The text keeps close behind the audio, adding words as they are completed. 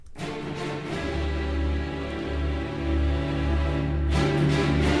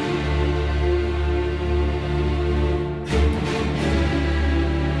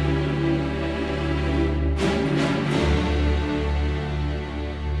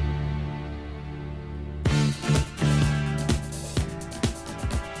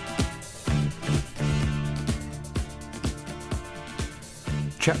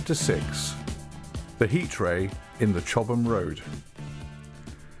Chapter 6. The Heat Ray in the Chobham Road.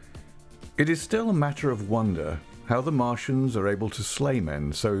 It is still a matter of wonder how the Martians are able to slay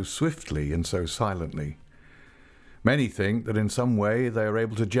men so swiftly and so silently. Many think that in some way they are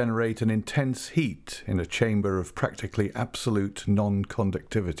able to generate an intense heat in a chamber of practically absolute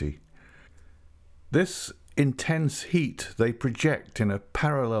non-conductivity. This intense heat they project in a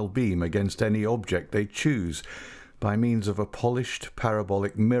parallel beam against any object they choose by means of a polished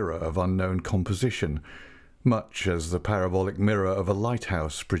parabolic mirror of unknown composition, much as the parabolic mirror of a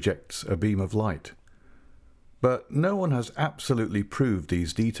lighthouse projects a beam of light. But no one has absolutely proved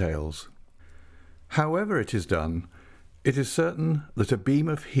these details. However it is done, it is certain that a beam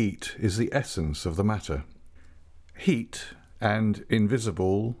of heat is the essence of the matter. Heat and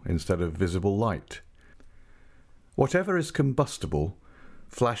invisible instead of visible light. Whatever is combustible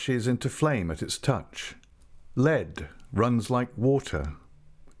flashes into flame at its touch. Lead runs like water.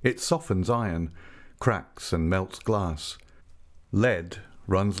 It softens iron, cracks and melts glass. Lead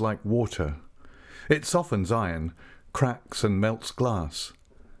runs like water. It softens iron, cracks and melts glass.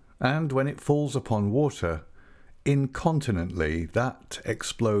 And when it falls upon water, incontinently that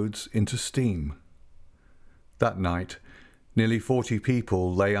explodes into steam. That night, nearly 40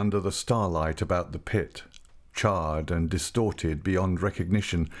 people lay under the starlight about the pit, charred and distorted beyond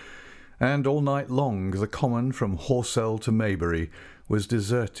recognition, and all night long the common from Horsell to Maybury was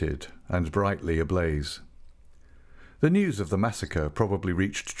deserted and brightly ablaze. The news of the massacre probably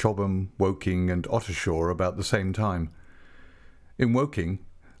reached Chobham, Woking and Ottershaw about the same time. In Woking,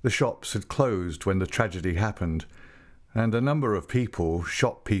 the shops had closed when the tragedy happened, and a number of people,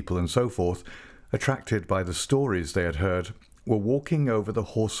 shop people and so forth, attracted by the stories they had heard, were walking over the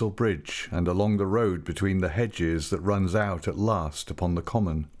Horsell Bridge and along the road between the hedges that runs out at last upon the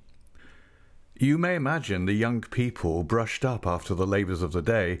common. You may imagine the young people brushed up after the labours of the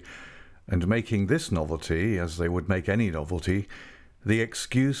day, and making this novelty, as they would make any novelty, the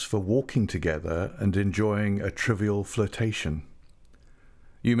excuse for walking together and enjoying a trivial flirtation.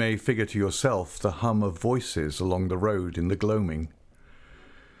 You may figure to yourself the hum of voices along the road in the gloaming.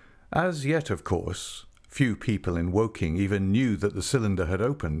 As yet, of course, few people in Woking even knew that the cylinder had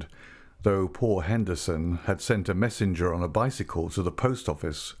opened, though poor Henderson had sent a messenger on a bicycle to the post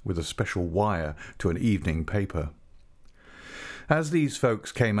office with a special wire to an evening paper. As these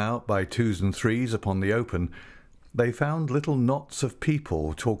folks came out by twos and threes upon the open, they found little knots of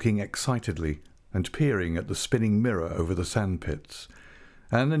people talking excitedly and peering at the spinning mirror over the sandpits,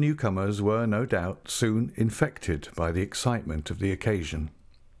 and the newcomers were, no doubt, soon infected by the excitement of the occasion.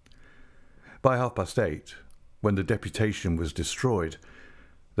 By 8:30, when the deputation was destroyed,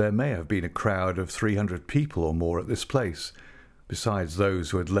 there may have been a crowd of 300 people or more at this place, besides those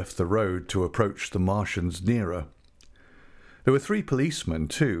who had left the road to approach the Martians nearer. There were 3 policemen,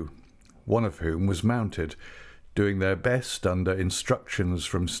 too, one of whom was mounted, doing their best under instructions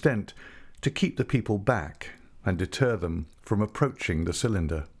from Stent to keep the people back and deter them from approaching the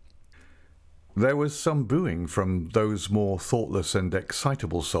cylinder. There was some booing from those more thoughtless and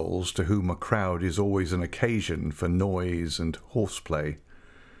excitable souls to whom a crowd is always an occasion for noise and horseplay.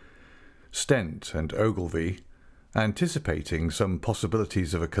 Stent and Ogilvy, anticipating some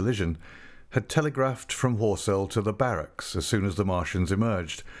possibilities of a collision, had telegraphed from Horsell to the barracks as soon as the Martians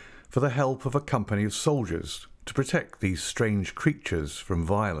emerged, for the help of a company of soldiers to protect these strange creatures from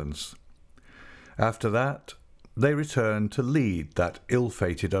violence. After that, they returned to lead that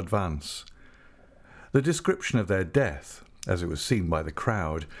ill-fated advance. The description of their death, as it was seen by the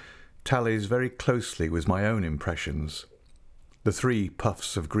crowd, tallies very closely with my own impressions. The 3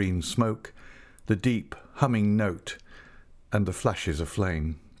 puffs of green smoke, the deep humming note, and the flashes of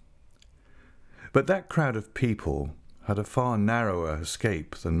flame. But that crowd of people had a far narrower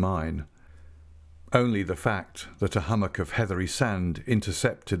escape than mine. Only the fact that a hummock of heathery sand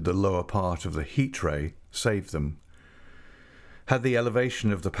intercepted the lower part of the heat ray saved them. Had the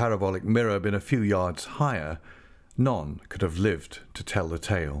elevation of the parabolic mirror been a few yards higher, none could have lived to tell the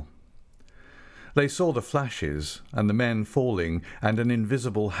tale. They saw the flashes, and the men falling, and an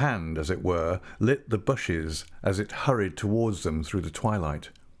invisible hand, as it were, lit the bushes as it hurried towards them through the twilight.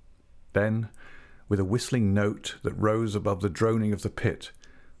 Then, with a whistling note that rose above the droning of the pit,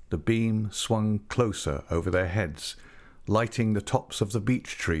 the beam swung closer over their heads, lighting the tops of the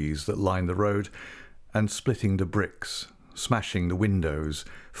beech trees that lined the road, and splitting the bricks, smashing the windows,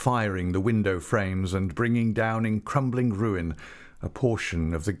 firing the window frames, and bringing down in crumbling ruin a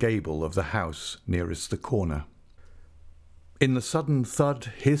portion of the gable of the house nearest the corner. In the sudden thud,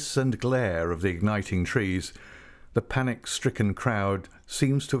 hiss, and glare of the igniting trees, the panic-stricken crowd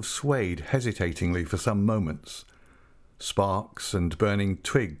seems to have swayed hesitatingly for some moments. Sparks and burning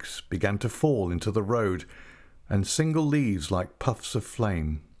twigs began to fall into the road, and single leaves like puffs of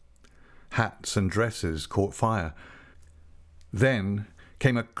flame. Hats and dresses caught fire. Then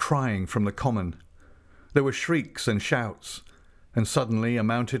came a crying from the common. There were shrieks and shouts, and suddenly a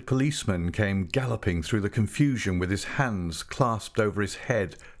mounted policeman came galloping through the confusion with his hands clasped over his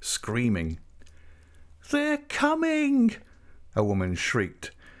head, screaming. "They're coming!" a woman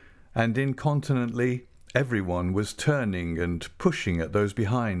shrieked, and incontinently everyone was turning and pushing at those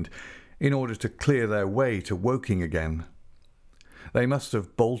behind in order to clear their way to Woking again. They must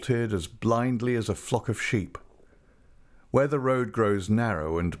have bolted as blindly as a flock of sheep. Where the road grows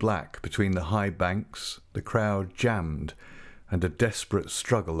narrow and black between the high banks, the crowd jammed, and a desperate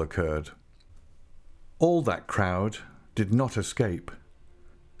struggle occurred. All that crowd did not escape.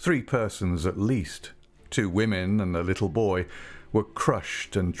 3 persons at least, 2 women and a little boy, were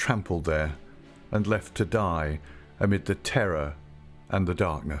crushed and trampled there, and left to die amid the terror and the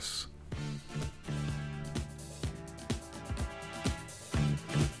darkness.